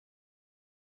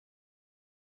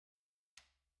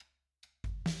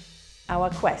Our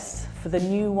quest for the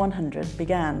new 100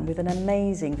 began with an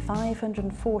amazing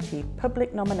 540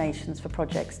 public nominations for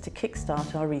projects to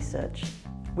kickstart our research.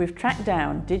 We've tracked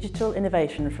down digital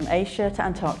innovation from Asia to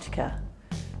Antarctica.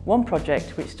 One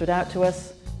project which stood out to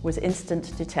us was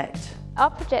Instant Detect. Our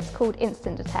project's called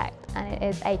Instant Detect, and it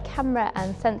is a camera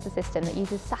and sensor system that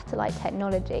uses satellite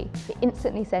technology to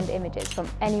instantly send images from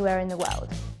anywhere in the world.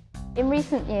 In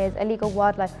recent years, illegal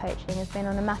wildlife poaching has been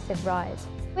on a massive rise.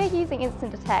 We're using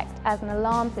Instant Detect as an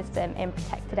alarm system in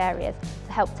protected areas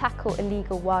to help tackle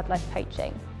illegal wildlife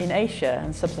poaching. In Asia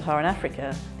and Sub-Saharan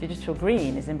Africa, Digital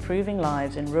Green is improving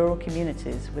lives in rural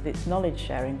communities with its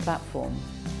knowledge-sharing platform.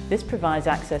 This provides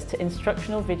access to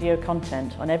instructional video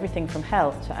content on everything from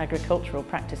health to agricultural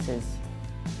practices.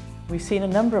 We've seen a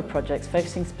number of projects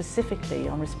focusing specifically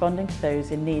on responding to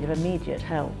those in need of immediate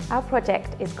help. Our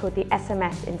project is called the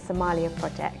SMS in Somalia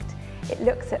project. It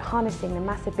looks at harnessing the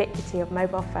mass ubiquity of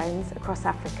mobile phones across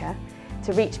Africa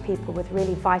to reach people with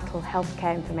really vital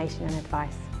healthcare information and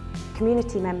advice.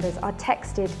 Community members are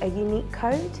texted a unique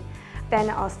code, then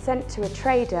are sent to a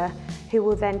trader who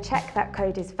will then check that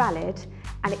code is valid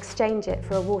and exchange it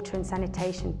for a water and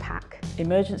sanitation pack.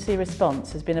 Emergency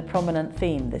response has been a prominent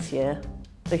theme this year.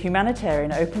 The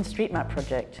Humanitarian OpenStreetMap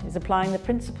project is applying the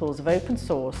principles of open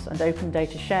source and open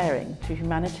data sharing to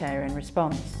humanitarian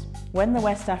response. When the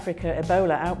West Africa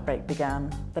Ebola outbreak began,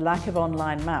 the lack of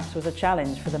online maps was a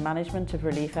challenge for the management of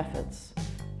relief efforts.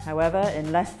 However,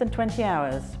 in less than 20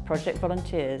 hours, project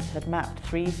volunteers had mapped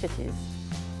 3 cities.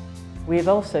 We have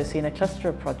also seen a cluster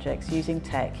of projects using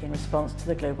tech in response to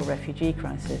the global refugee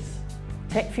crisis.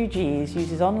 Tech Fugees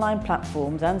uses online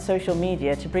platforms and social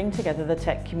media to bring together the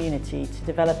tech community to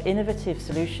develop innovative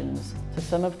solutions to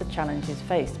some of the challenges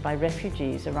faced by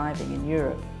refugees arriving in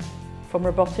Europe. From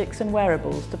robotics and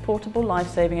wearables to portable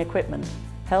life-saving equipment,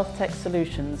 health tech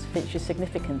solutions feature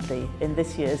significantly in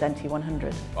this year's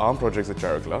NT100. Our project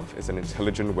at Glove is an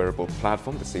intelligent wearable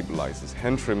platform that stabilizes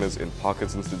hand tremors in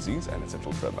Parkinson's disease and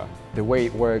essential tremor. The way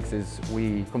it works is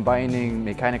we combining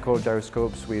mechanical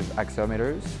gyroscopes with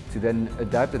accelerometers to then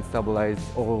adapt and stabilize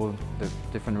all the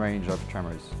different range of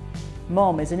tremors.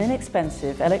 MOM is an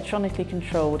inexpensive, electronically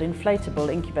controlled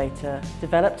inflatable incubator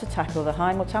developed to tackle the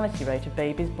high mortality rate of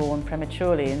babies born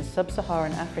prematurely in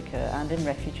sub-Saharan Africa and in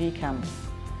refugee camps.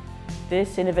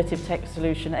 This innovative tech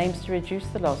solution aims to reduce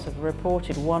the loss of a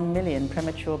reported 1 million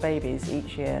premature babies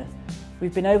each year.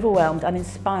 We've been overwhelmed and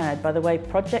inspired by the way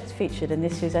projects featured in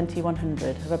this year's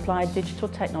NT100 have applied digital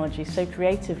technology so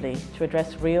creatively to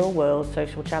address real-world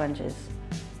social challenges.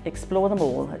 Explore them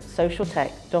all at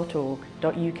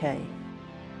socialtech.org.uk.